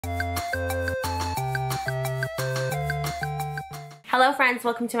Hello friends,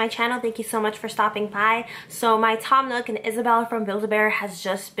 welcome to my channel. Thank you so much for stopping by. So my Tom Nook and Isabelle from Build-A-Bear has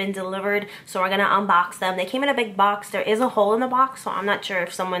just been delivered, so we're gonna unbox them. They came in a big box. There is a hole in the box, so I'm not sure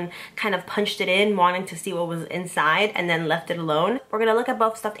if someone kind of punched it in wanting to see what was inside and then left it alone. We're gonna look at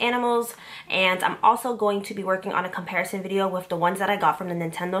both stuffed animals, and I'm also going to be working on a comparison video with the ones that I got from the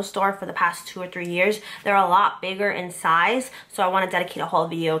Nintendo store for the past 2 or 3 years. They're a lot bigger in size, so I want to dedicate a whole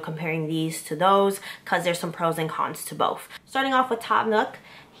video comparing these to those because there's some pros and cons to both. Starting off with Tom Nook,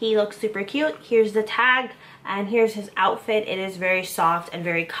 he looks super cute. Here's the tag and here's his outfit. It is very soft and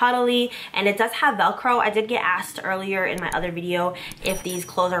very cuddly, and it does have Velcro. I did get asked earlier in my other video if these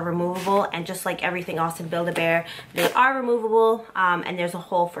clothes are removable, and just like everything else in Build-A-Bear, they are removable, and there's a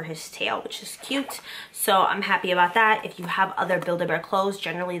hole for his tail, which is cute. So I'm happy about that. If you have other Build-A-Bear clothes,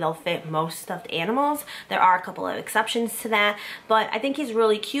 generally they'll fit most stuffed animals. There are a couple of exceptions to that, but I think he's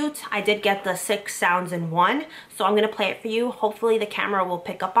really cute. I did get the 6 sounds in one, so I'm gonna play it for you. Hopefully the camera will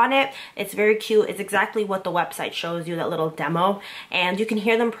pick up on it. It's very cute. It's exactly what the website shows you, that little demo, and you can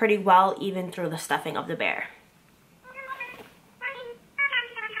hear them pretty well even through the stuffing of the bear.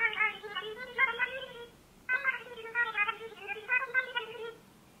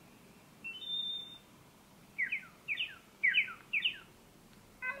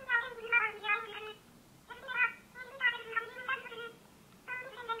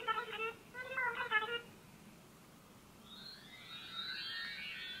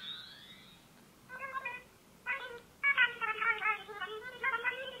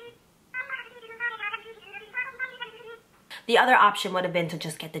 The other option would have been to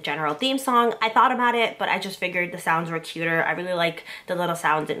just get the general theme song. I thought about it, but I just figured the sounds were cuter. I really like the little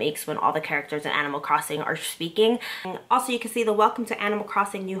sounds it makes when all the characters in Animal Crossing are speaking. And also, you can see the Welcome to Animal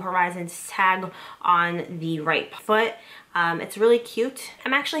Crossing New Horizons tag on the right foot. It's really cute.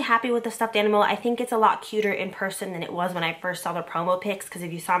 I'm actually happy with the stuffed animal. I think it's a lot cuter in person than it was when I first saw the promo pics, because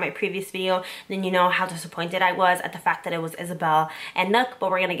if you saw my previous video, then you know how disappointed I was at the fact that it was Isabelle and Nook, but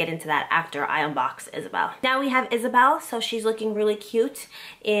we're gonna get into that after I unbox Isabelle. Now we have Isabelle, so she's looking really cute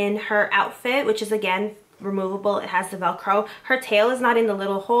in her outfit, which is again removable. It has the Velcro. Her tail is not in the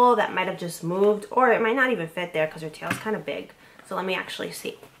little hole. That might have just moved, or it might not even fit there because her tail is kind of big. So let me actually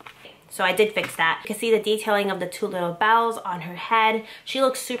see. So I did fix that. You can see the detailing of the 2 little bells on her head. She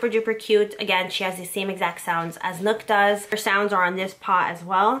looks super duper cute. Again, she has the same exact sounds as Nook does. Her sounds are on this paw as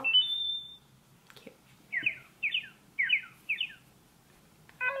well. Cute.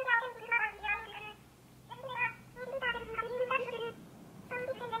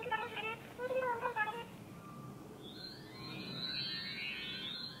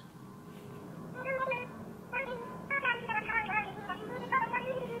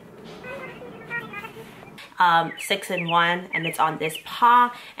 6 in 1, and it's on this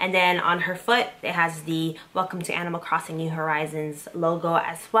paw, and then on her foot it has the Welcome to Animal Crossing New Horizons logo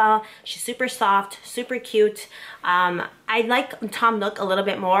as well. She's super soft, super cute. I like Tom Nook a little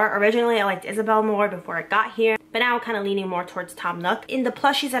bit more. Originally I liked Isabelle more before it got here, but now I'm kind of leaning more towards Tom Nook. In the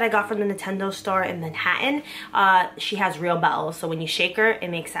plushies that I got from the Nintendo store in Manhattan, she has real bells, so when you shake her it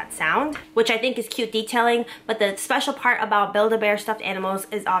makes that sound, which I think is cute detailing. But the special part about Build-A-Bear stuffed animals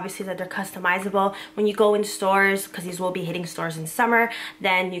is obviously that they're customizable. When you go in stores, because these will be hitting stores in summer,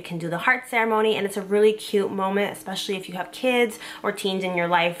 then you can do the heart ceremony, and it's a really cute moment, especially if you have kids or teens in your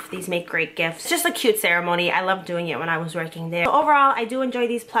life. These make great gifts. It's just a cute ceremony. I loved doing it when I was working there. So overall, I do enjoy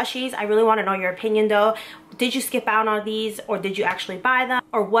these plushies. I really want to know your opinion though. Did you skip out on these, or did you actually buy them?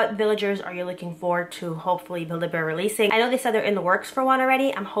 Or what villagers are you looking forward to hopefully Build-A-Bear releasing? I know they said they're in the works for one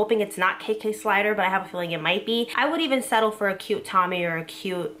already. I'm hoping it's not KK Slider, but I have a feeling it might be. I would even settle for a cute Tommy or a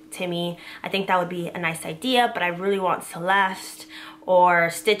cute Timmy. I think that would be a nice idea, but I really want Celeste or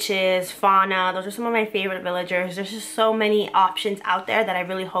Stiches, Fauna. Those are some of my favorite villagers. There's just so many options out there that I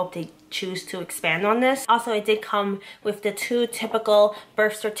really hope they choose to expand on this. Also, it did come with the 2 typical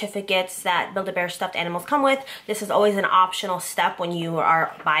birth certificates that Build-A-Bear stuffed animals come with. This is always an optional step when you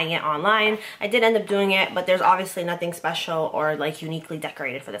are buying it online. I did end up doing it, but there's obviously nothing special or like uniquely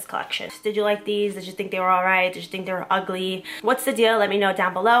decorated for this collection. Did you like these? Did you think they were alright? Did you think they were ugly? What's the deal? Let me know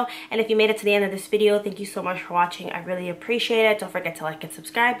down below. And if you made it to the end of this video, thank you so much for watching. I really appreciate it. Don't forget to like and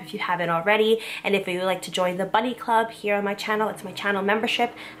subscribe if you haven't already. And if you would like to join the Bunny Club here on my channel, it's my channel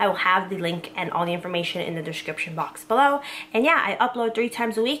membership. I will have have the link and all the information in the description box below. And yeah, I upload 3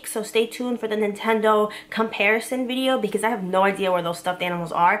 times a week, so stay tuned for the Nintendo comparison video because I have no idea where those stuffed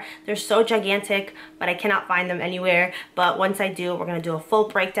animals are. They're so gigantic, but I cannot find them anywhere. But once I do, we're gonna do a full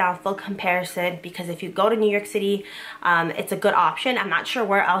breakdown, full comparison, because if you go to New York City, it's a good option. I'm not sure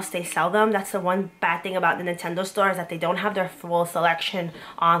where else they sell them. That's the one bad thing about the Nintendo store, is that they don't have their full selection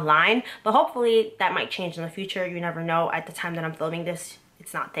online. But hopefully that might change in the future. You never know. At the time that I'm filming this,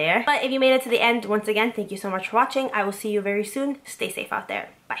 it's not there. But if you made it to the end, once again, thank you so much for watching. I will see you very soon. Stay safe out there.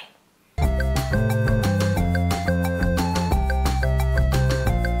 Bye.